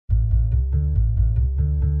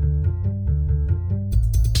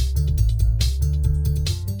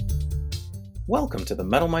Welcome to the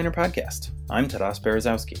Metal Miner Podcast. I'm Tadas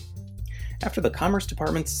Berezowski. After the Commerce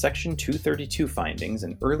Department's Section 232 findings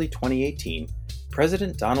in early 2018,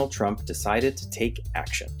 President Donald Trump decided to take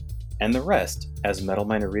action. And the rest, as Metal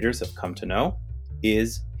Miner readers have come to know,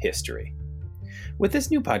 is history. With this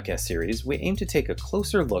new podcast series, we aim to take a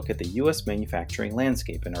closer look at the U.S. manufacturing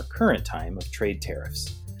landscape in our current time of trade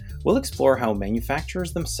tariffs. We'll explore how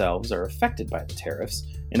manufacturers themselves are affected by the tariffs.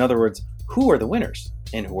 In other words, who are the winners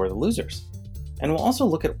and who are the losers? And we'll also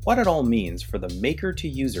look at what it all means for the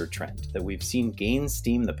maker-to-user trend that we've seen gain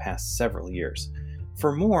steam the past several years.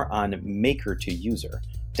 For more on maker-to-user,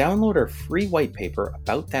 download our free white paper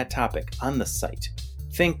about that topic on the site.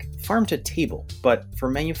 Think farm-to-table, but for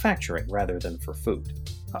manufacturing rather than for food.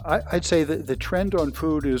 I'd say that the trend on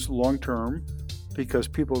food is long-term because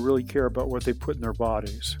people really care about what they put in their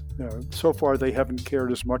bodies. So far, they haven't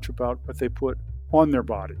cared as much about what they put on their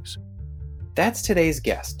bodies. That's today's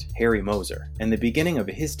guest, Harry Moser, and the beginning of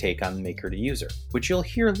his take on maker-to-user, which you'll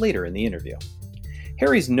hear later in the interview.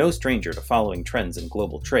 Harry's no stranger to following trends in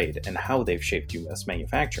global trade and how they've shaped U.S.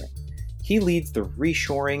 manufacturing. He leads the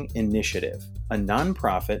Reshoring Initiative, a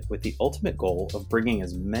nonprofit with the ultimate goal of bringing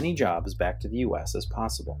as many jobs back to the U.S. as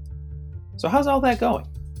possible. So how's all that going?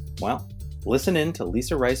 Well, listen in to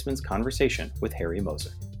Lisa Reisman's conversation with Harry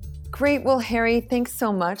Moser. Great. Well, Harry, thanks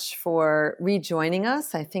so much for rejoining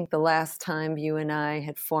us. I think the last time you and I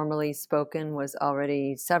had formally spoken was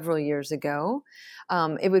already several years ago.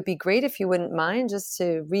 It would be great if you wouldn't mind just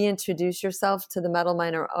to reintroduce yourself to the Metal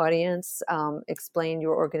Miner audience, explain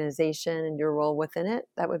your organization and your role within it.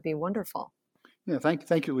 That would be wonderful. Yeah,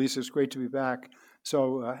 thank you, Lisa. It's great to be back.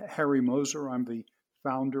 So, Harry Moser, I'm the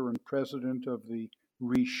founder and president of the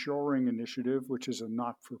Reshoring Initiative, which is a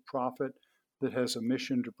not-for-profit that has a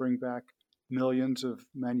mission to bring back millions of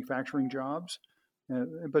manufacturing jobs.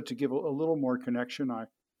 But to give a little more connection,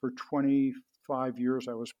 for 25 years,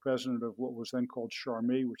 I was president of what was then called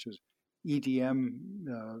Charmy, which is EDM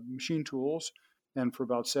machine tools. And for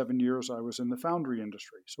about 7 years, I was in the foundry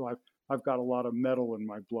industry. So I've got a lot of metal in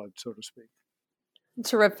my blood, so to speak.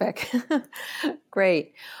 Terrific.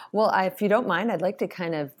 Great. Well, if you don't mind, I'd like to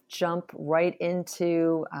kind of jump right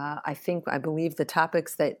into, I believe the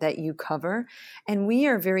topics that you cover. And we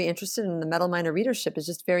are very interested in the Metal Miner readership is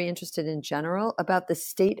just very interested in general about the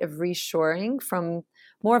state of reshoring from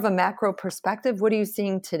more of a macro perspective. What are you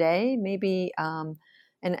seeing today? Maybe, and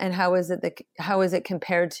how is it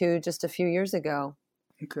compared to just a few years ago?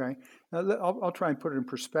 Okay. I'll try and put it in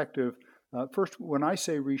perspective. First, when I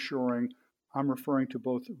say reshoring, I'm referring to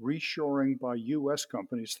both reshoring by U.S.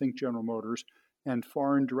 companies, think General Motors, and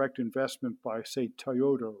foreign direct investment by, say,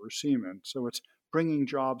 Toyota or Siemens. So it's bringing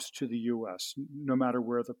jobs to the U.S., no matter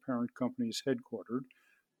where the parent company is headquartered.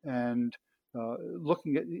 And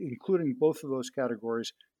looking at, including both of those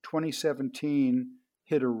categories, 2017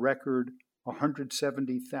 hit a record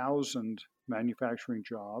 170,000 manufacturing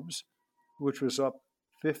jobs, which was up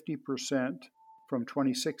 50% from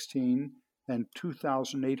 2016 and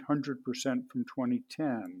 2,800% from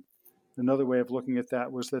 2010. Another way of looking at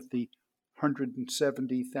that was that the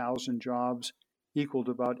 170,000 jobs equaled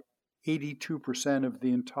about 82% of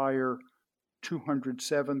the entire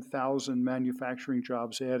 207,000 manufacturing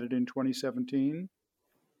jobs added in 2017.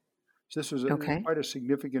 So this was quite a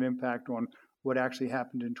significant impact on what actually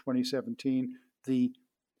happened in 2017. The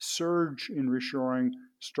surge in reshoring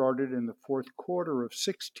started in the fourth quarter of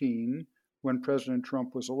 16 when President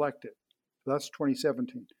Trump was elected. That's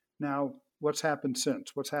 2017. Now, what's happened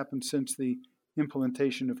since? What's happened since the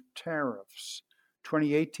implementation of tariffs?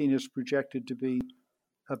 2018 is projected to be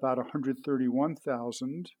about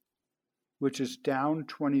 131,000, which is down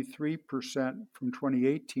 23% from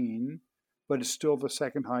 2018, but it's still the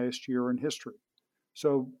second highest year in history.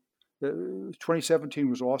 So 2017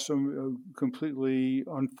 was also completely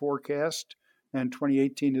unforecast, and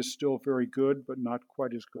 2018 is still very good, but not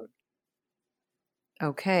quite as good.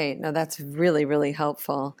 Okay, now that's really, really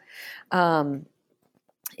helpful.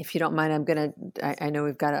 If you don't mind, I know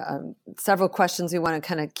we've got several questions we want to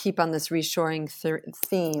kind of keep on this reshoring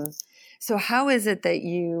theme. So how is it that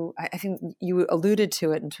I think you alluded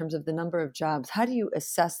to it in terms of the number of jobs. How do you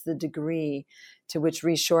assess the degree to which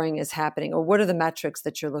reshoring is happening? Or what are the metrics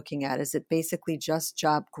that you're looking at? Is it basically just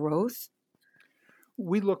job growth?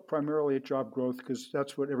 We look primarily at job growth because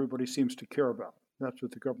that's what everybody seems to care about. That's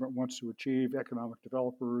what the government wants to achieve, economic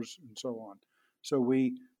developers, and so on. So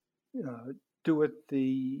we do it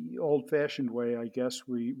the old-fashioned way, I guess.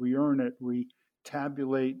 We earn it. We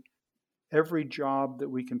tabulate every job that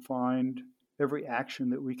we can find, every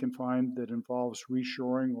action that we can find that involves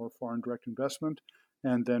reshoring or foreign direct investment,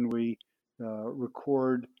 and then we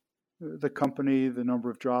record the company, the number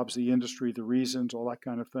of jobs, the industry, the reasons, all that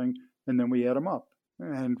kind of thing, and then we add them up.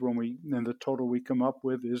 And then the total we come up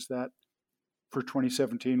with is that for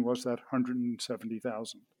 2017 was that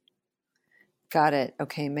 170,000. Got it.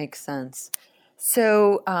 Okay, makes sense.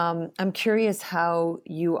 So I'm curious how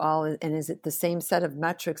you all, and is it the same set of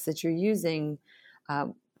metrics that you're using?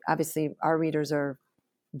 Obviously, our readers are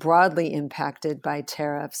broadly impacted by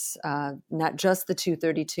tariffs, not just the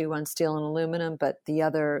 232 on steel and aluminum, but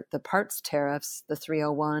the parts tariffs, the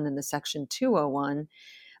 301 and the Section 201.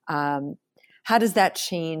 How does that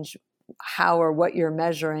change how or what you're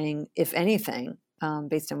measuring, if anything,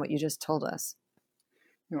 based on what you just told us?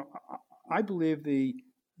 I believe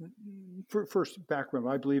first background,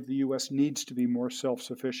 I believe the U.S. needs to be more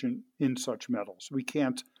self-sufficient in such metals. We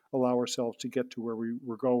can't allow ourselves to get to where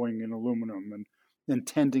we're going in aluminum and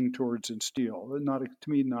tending towards in steel. To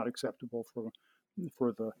me, not acceptable for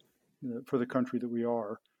the country that we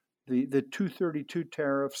are. The 232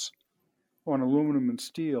 tariffs on aluminum and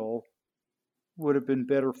steel would have been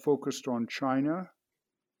better focused on China,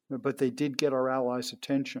 but they did get our allies'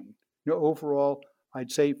 attention. Overall, I'd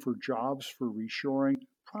say for jobs, for reshoring,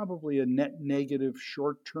 probably a net negative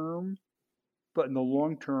short term, but in the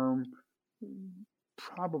long term,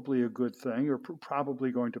 probably a good thing, or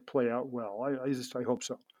probably going to play out well. I hope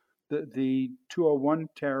so. The 201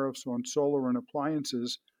 tariffs on solar and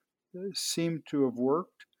appliances seem to have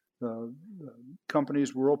worked.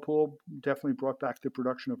 Companies, Whirlpool definitely brought back the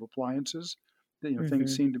production of appliances.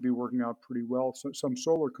 Things seem to be working out pretty well. So some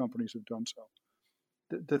solar companies have done so.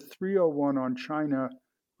 The 301 on China,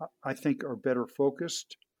 I think, are better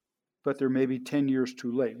focused, but they're maybe 10 years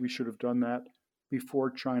too late. We should have done that before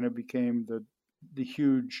China became the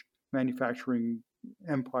huge manufacturing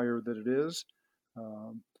empire that it is.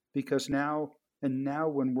 Because now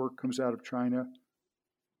when work comes out of China,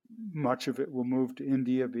 much of it will move to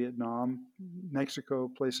India, Vietnam, Mexico,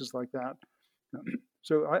 places like that.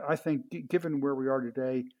 So I think, given where we are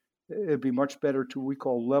today, it'd be much better to, we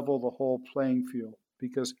call, level the whole playing field.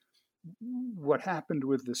 Because what happened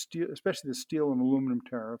with the steel, especially the steel and aluminum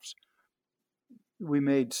tariffs, we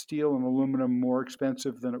made steel and aluminum more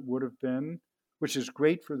expensive than it would have been, which is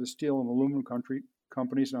great for the steel and aluminum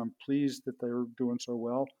companies, and I'm pleased that they're doing so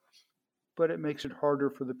well. But it makes it harder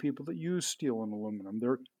for the people that use steel and aluminum.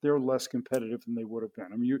 They're less competitive than they would have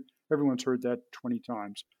been. I mean, everyone's heard that 20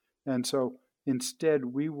 times. And so instead,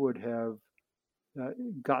 we would have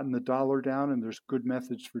gotten the dollar down, and there's good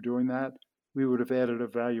methods for doing that. We would have added a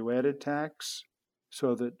value-added tax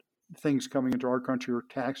so that things coming into our country are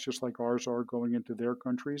taxed just like ours are going into their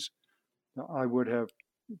countries. I would have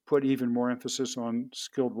put even more emphasis on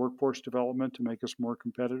skilled workforce development to make us more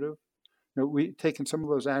competitive. We've taken some of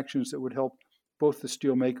those actions that would help both the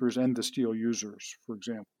steel makers and the steel users, for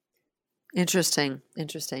example. Interesting.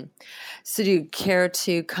 So do you care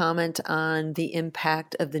to comment on the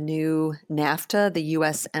impact of the new NAFTA, the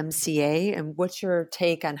USMCA, and what's your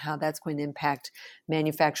take on how that's going to impact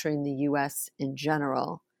manufacturing in the U.S. in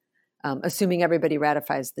general, assuming everybody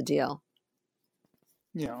ratifies the deal?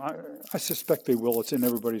 Yeah, I suspect they will. It's in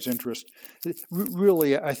everybody's interest.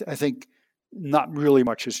 Really, I think not really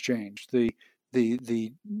much has changed. It's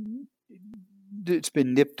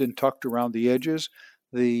been nipped and tucked around the edges.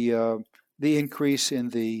 The increase in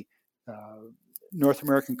the North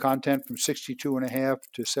American content from 62.5%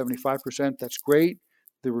 to 75%, that's great.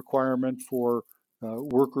 The requirement for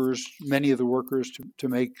workers, many of the workers, to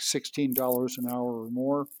make $16 an hour or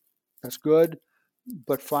more, that's good.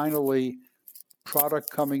 But finally, product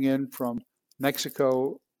coming in from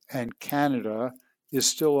Mexico and Canada is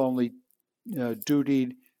still only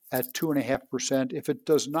dutied at 2.5% if it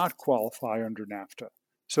does not qualify under NAFTA.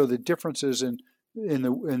 So the differences in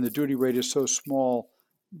the duty rate is so small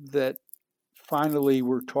that finally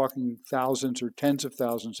we're talking thousands or tens of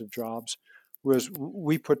thousands of jobs, whereas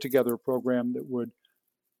we put together a program that would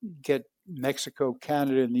get Mexico,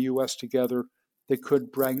 Canada, and the U.S. together that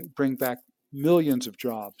could bring back millions of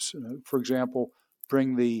jobs. For example,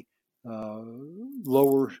 bring the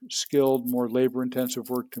lower skilled, more labor intensive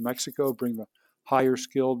work to Mexico, bring the higher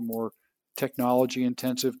skilled, more technology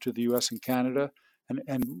intensive to the U.S. and Canada.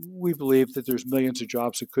 And we believe that there's millions of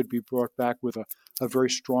jobs that could be brought back with a very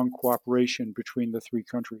strong cooperation between the three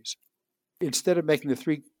countries. Instead of making the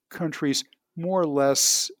three countries more or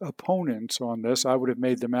less opponents on this, I would have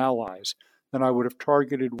made them allies. And I would have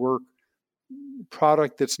targeted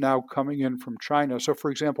product that's now coming in from China. So, for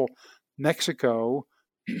example, Mexico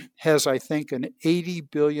has, I think, an $80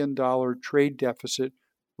 billion trade deficit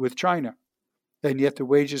with China. And yet the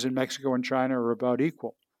wages in Mexico and China are about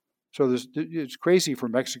equal. So it's crazy for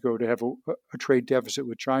Mexico to have a trade deficit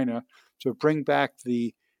with China. So bring back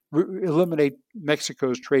the eliminate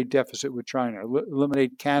Mexico's trade deficit with China,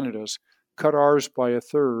 eliminate Canada's, cut ours by a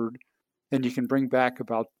third, and you can bring back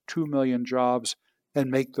about 2 million jobs and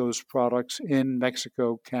make those products in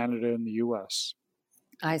Mexico, Canada, and the U.S.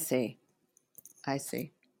 I see.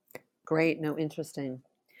 Great. No, interesting.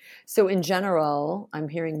 So in general, I'm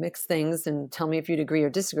hearing mixed things, and tell me if you'd agree or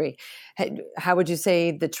disagree. How would you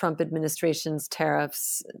say the Trump administration's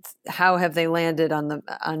tariffs, how have they landed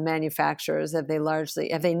on manufacturers? Have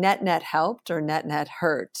they net helped or net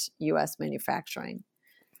hurt U.S. manufacturing?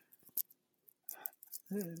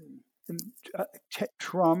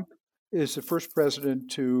 Trump is the first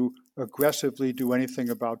president to aggressively do anything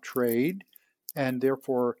about trade, and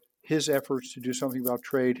therefore his efforts to do something about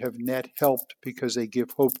trade have net helped because they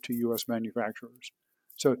give hope to U.S. manufacturers.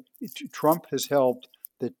 So Trump has helped.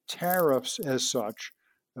 The tariffs as such,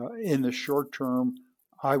 in the short term,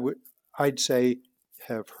 I'd say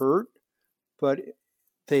have hurt, but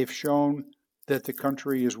they've shown that the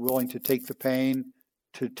country is willing to take the pain,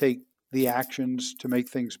 to take the actions to make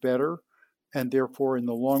things better, and therefore in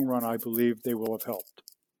the long run, I believe they will have helped.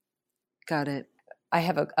 Got it. I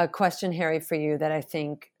have a question, Harry, for you that I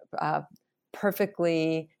think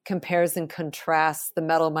perfectly compares and contrasts the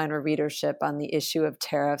metal miner readership on the issue of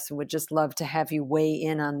tariffs, and would just love to have you weigh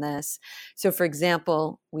in on this. So, for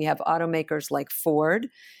example, we have automakers like Ford,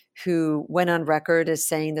 who went on record as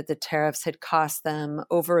saying that the tariffs had cost them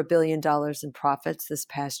over $1 billion in profits this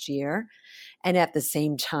past year. And at the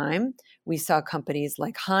same time, we saw companies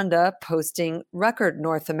like Honda posting record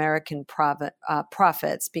North American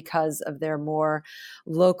profits because of their more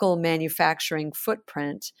local manufacturing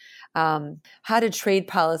footprint. How do trade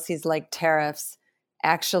policies like tariffs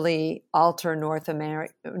actually alter North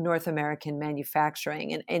American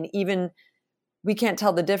manufacturing? And even we can't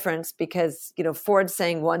tell the difference because, Ford's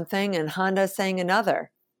saying one thing and Honda's saying another.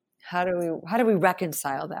 How do we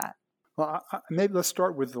reconcile that? Well, maybe let's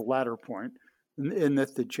start with the latter point, in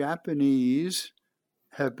that the Japanese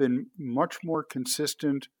have been much more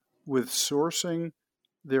consistent with sourcing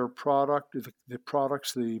their product, the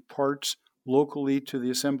parts locally to the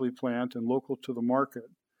assembly plant and local to the market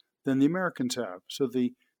than the Americans have. So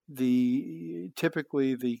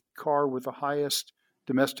typically the car with the highest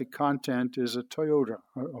domestic content is a Toyota,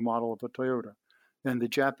 a model of a Toyota. And the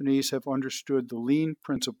Japanese have understood the lean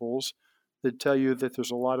principles that tell you that there's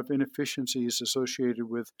a lot of inefficiencies associated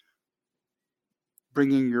with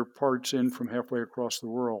bringing your parts in from halfway across the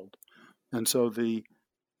world. And so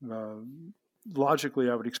logically,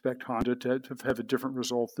 I would expect Honda to have a different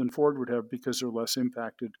result than Ford would have because they're less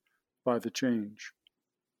impacted by the change.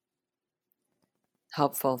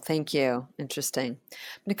 Helpful. Thank you. Interesting. I'm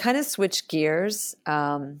going to kind of switch gears.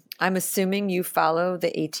 I'm assuming you follow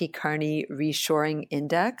the A.T. Kearney Reshoring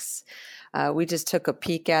Index. We just took a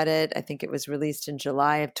peek at it. I think it was released in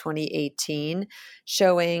July of 2018,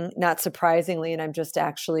 showing, not surprisingly, and I'm just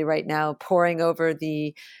actually right now poring over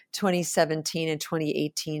the 2017 and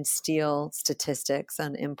 2018 steel statistics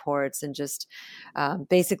on imports, and just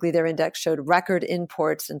basically their index showed record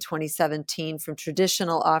imports in 2017 from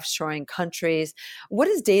traditional offshoring countries. What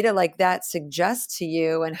does data like that suggest to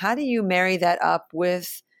you, and how do you marry that up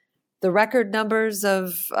with the record numbers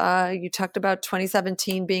of, you talked about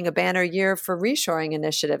 2017 being a banner year for Reshoring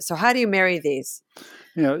Initiative. So how do you marry these?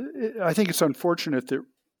 I think it's unfortunate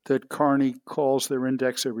that Kearney calls their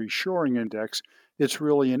index a reshoring index. It's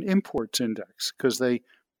really an imports index because they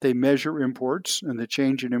measure imports and the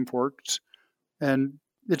change in imports. And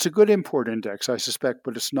it's a good import index, I suspect,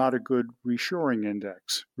 but it's not a good reshoring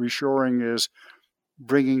index. Reshoring is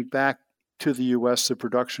bringing back to the U.S. the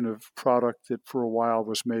production of product that for a while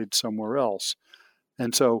was made somewhere else.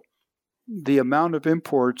 And so the amount of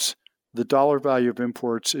imports, the dollar value of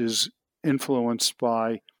imports is influenced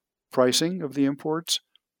by pricing of the imports,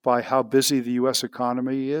 by how busy the U.S.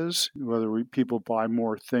 economy is, whether people buy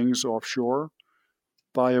more things offshore,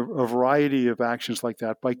 by a variety of actions like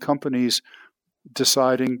that, by companies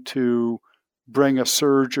deciding to bring a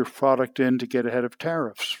surge of product in to get ahead of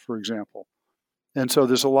tariffs, for example. And so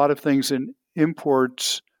there's a lot of things in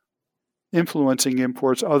imports influencing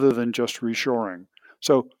imports other than just reshoring.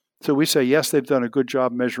 So we say, yes, they've done a good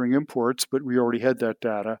job measuring imports, but we already had that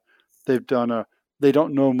data. They don't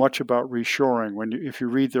know much about reshoring. If you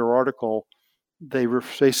read their article, they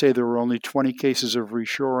say there were only 20 cases of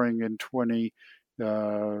reshoring in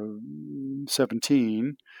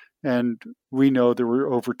 2017, and we know there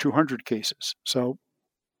were over 200 cases. So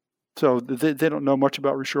they don't know much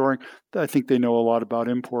about reshoring. I think they know a lot about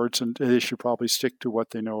imports, and they should probably stick to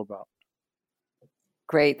what they know about.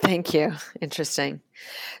 Great, thank you. Interesting.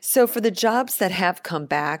 So for the jobs that have come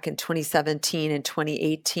back in 2017 and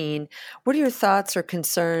 2018, what are your thoughts or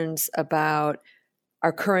concerns about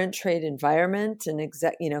our current trade environment and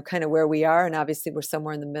kind of where we are? And obviously we're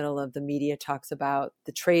somewhere in the middle of the media talks about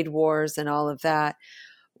the trade wars and all of that.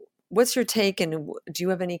 What's your take, and do you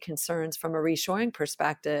have any concerns from a reshoring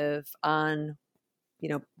perspective on,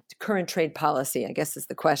 current trade policy, I guess is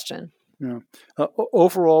the question. Yeah.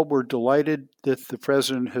 Overall, we're delighted that the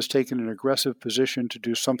president has taken an aggressive position to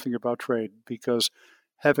do something about trade, because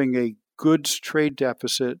having a goods trade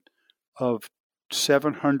deficit of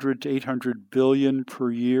 700 to 800 billion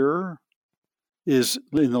per year is,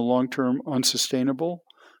 in the long term, unsustainable.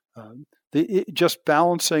 Just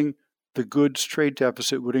balancing the goods trade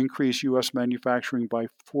deficit would increase U.S. manufacturing by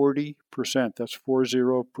 40%. That's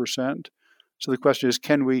 40%. So the question is,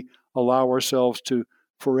 can we allow ourselves to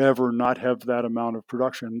forever not have that amount of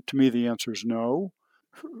production? To me, the answer is no.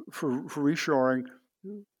 For reshoring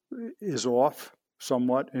is off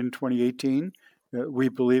somewhat in 2018. We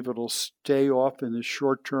believe it'll stay off in the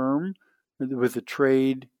short term with the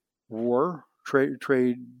trade war, trade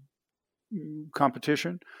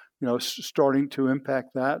competition, starting to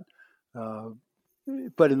impact that.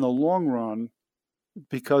 But in the long run,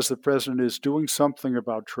 because the president is doing something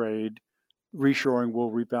about trade, reshoring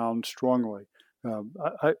will rebound strongly.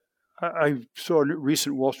 I saw a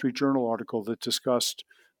recent Wall Street Journal article that discussed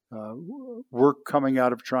work coming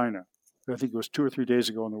out of China. I think it was 2 or 3 days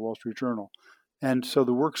ago in the Wall Street Journal. And so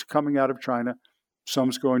the work's coming out of China.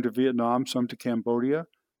 Some's going to Vietnam, some to Cambodia.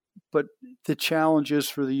 But the challenge is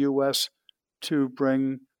for the U.S. to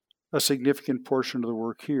bring a significant portion of the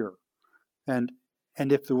work here. And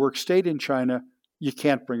if the work stayed in China, you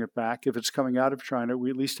can't bring it back. If it's coming out of China, we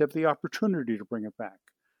at least have the opportunity to bring it back.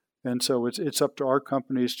 And so it's up to our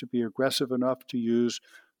companies to be aggressive enough to use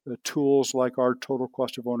tools like our total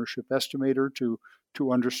cost of ownership estimator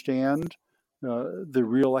to understand the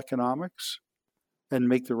real economics and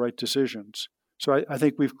make the right decisions. So I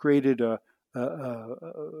think we've created a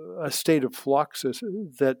state of flux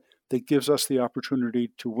that gives us the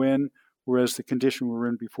opportunity to win, whereas the condition we were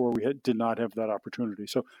in before, did not have that opportunity.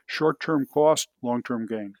 So short-term cost, long-term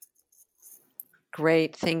gain.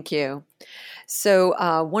 Great, thank you. So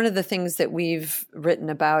one of the things that we've written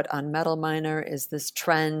about on Metal Miner is this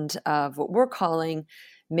trend of what we're calling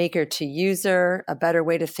maker to user. A better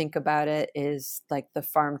way to think about it is like the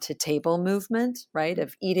farm to table movement, right?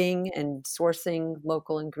 Of eating and sourcing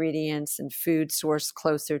local ingredients and food sourced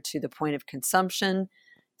closer to the point of consumption.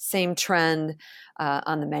 Same trend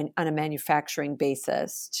on a manufacturing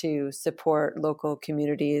basis to support local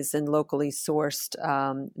communities and locally sourced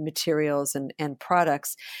materials and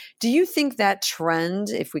products. Do you think that trend,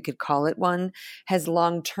 if we could call it one, has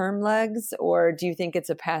long-term legs, or do you think it's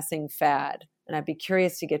a passing fad? And I'd be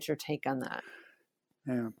curious to get your take on that.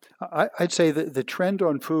 Yeah, I'd say that the trend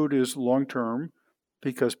on food is long-term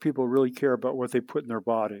because people really care about what they put in their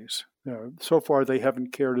bodies. So far, they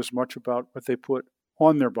haven't cared as much about what they put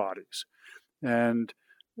on their bodies. And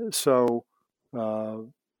so,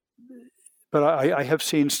 but I have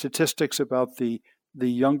seen statistics about the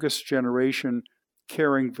youngest generation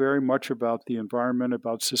caring very much about the environment,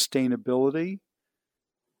 about sustainability.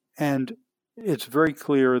 And it's very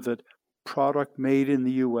clear that product made in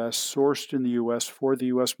the U.S., sourced in the U.S. for the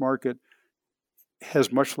U.S. market,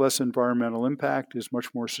 has much less environmental impact, is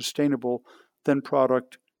much more sustainable than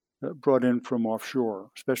product brought in from offshore,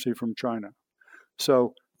 especially from China.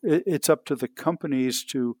 So it's up to the companies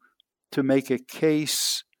to make a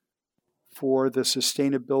case for the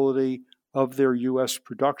sustainability of their U.S.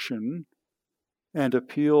 production and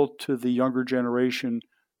appeal to the younger generation,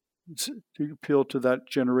 to appeal to that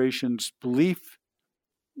generation's belief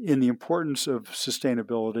in the importance of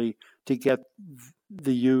sustainability, to get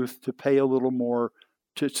the youth to pay a little more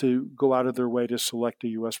to go out of their way to select a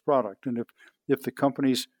U.S. product. And if the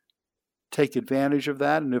companies take advantage of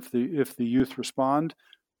that, and if the youth respond,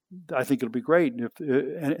 I think it'll be great.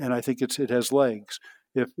 And I think it has legs.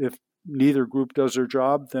 If neither group does their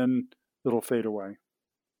job, then it'll fade away.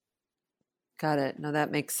 Got it. No,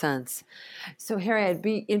 that makes sense. So, Harry, I'd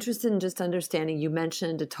be interested in just understanding, you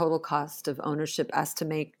mentioned a total cost of ownership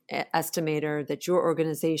estimator that your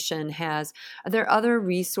organization has. Are there other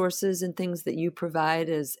resources and things that you provide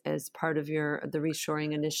as part of the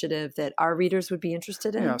Reshoring Initiative that our readers would be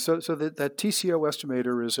interested in? Yeah, so that TCO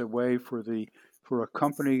estimator is a way for a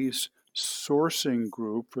company's sourcing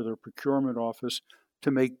group, for their procurement office,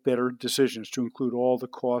 to make better decisions, to include all the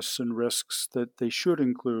costs and risks that they should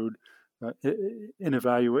include in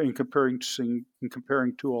comparing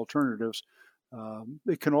two alternatives.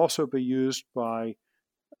 It can also be used by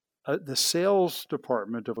the sales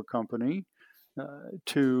department of a company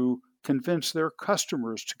to convince their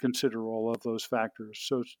customers to consider all of those factors.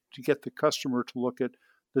 So to get the customer to look at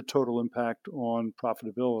the total impact on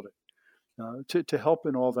profitability. To help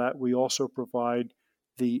in all that, we also provide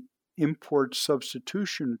the import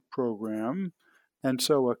substitution program. And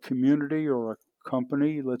so a community or a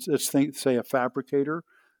company, let's think, say a fabricator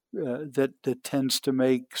that tends to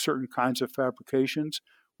make certain kinds of fabrications,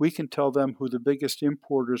 we can tell them who the biggest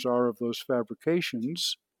importers are of those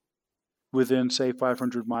fabrications within, say,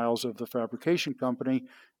 500 miles of the fabrication company,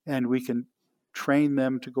 and we can train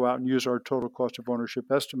them to go out and use our total cost of ownership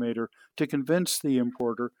estimator to convince the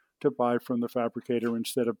importer to buy from the fabricator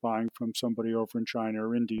instead of buying from somebody over in China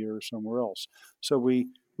or India or somewhere else. So we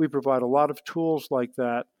provide a lot of tools like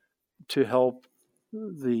that to help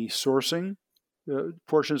the sourcing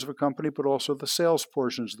portions of a company, but also the sales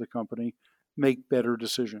portions of the company make better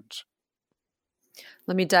decisions.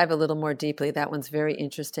 Let me dive a little more deeply. That one's very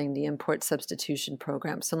interesting, the import substitution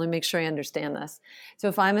program. So let me make sure I understand this. So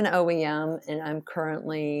if I'm an OEM and I'm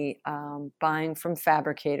currently buying from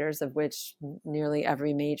fabricators, of which nearly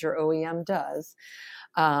every major OEM does,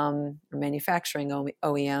 or manufacturing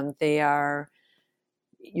OEM,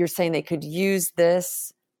 you're saying they could use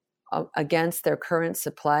this against their current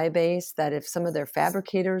supply base, that if some of their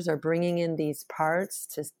fabricators are bringing in these parts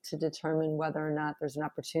to determine whether or not there's an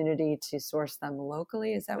opportunity to source them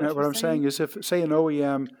locally? Is that what you're saying? What I'm saying is, if, say, an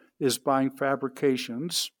OEM is buying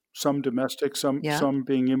fabrications, some domestic, some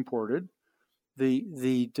being imported,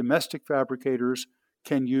 the domestic fabricators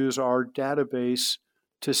can use our database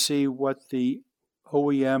to see what the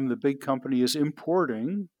OEM, the big company, is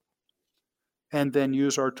importing, and then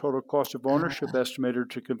use our total cost of ownership estimator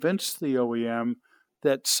to convince the OEM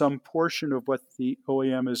that some portion of what the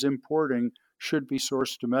OEM is importing should be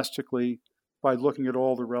sourced domestically by looking at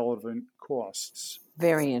all the relevant costs.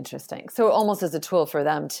 Very interesting. So almost as a tool for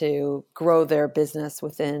them to grow their business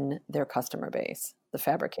within their customer base, the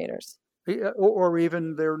fabricators. Or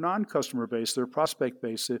even their non-customer base, their prospect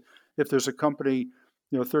base. If there's a company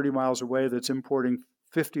 30 miles away that's importing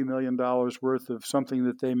 $50 million worth of something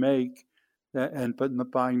that they make,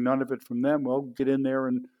 but buying none of it from them, well, get in there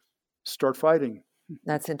and start fighting.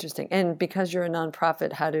 That's interesting. And because you're a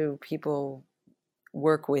nonprofit, how do people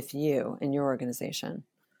work with you in your organization?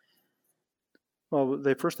 Well,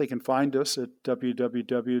 they can find us at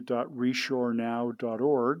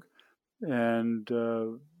www.reshorenow.org, and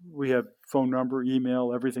we have phone number,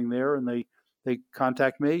 email, everything there, and they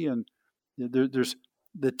contact me. And there's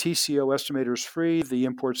the TCO estimator is free. The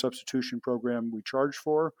import substitution program we charge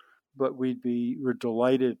for. But we're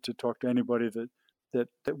delighted to talk to anybody that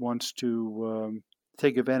wants to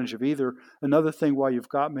take advantage of either. Another thing, while you've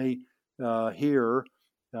got me here,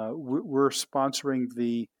 we're sponsoring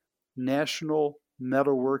the National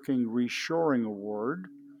Metalworking Reshoring Award.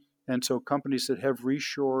 And so companies that have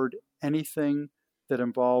reshored anything that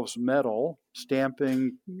involves metal,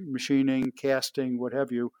 stamping, machining, casting, what have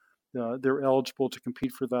you, they're eligible to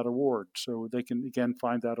compete for that award. So they can, again,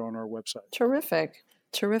 find that on our website.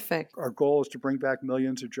 Terrific. Our goal is to bring back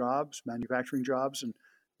millions of jobs, manufacturing jobs, and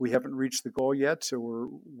we haven't reached the goal yet, so we're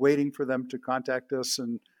waiting for them to contact us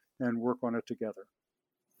and work on it together.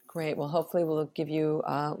 Great. Well, hopefully we'll give you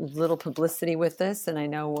a little publicity with this, and I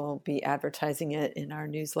know we'll be advertising it in our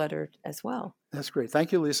newsletter as well. That's great.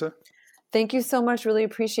 Thank you, Lisa. Thank you so much. Really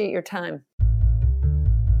appreciate your time.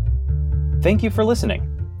 Thank you for listening.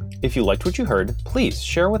 If you liked what you heard, please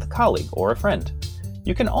share with a colleague or a friend.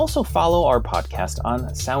 You can also follow our podcast on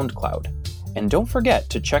SoundCloud. And don't forget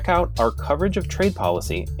to check out our coverage of trade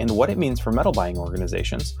policy and what it means for metal buying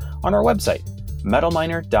organizations on our website,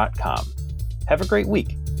 metalminer.com. Have a great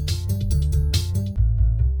week.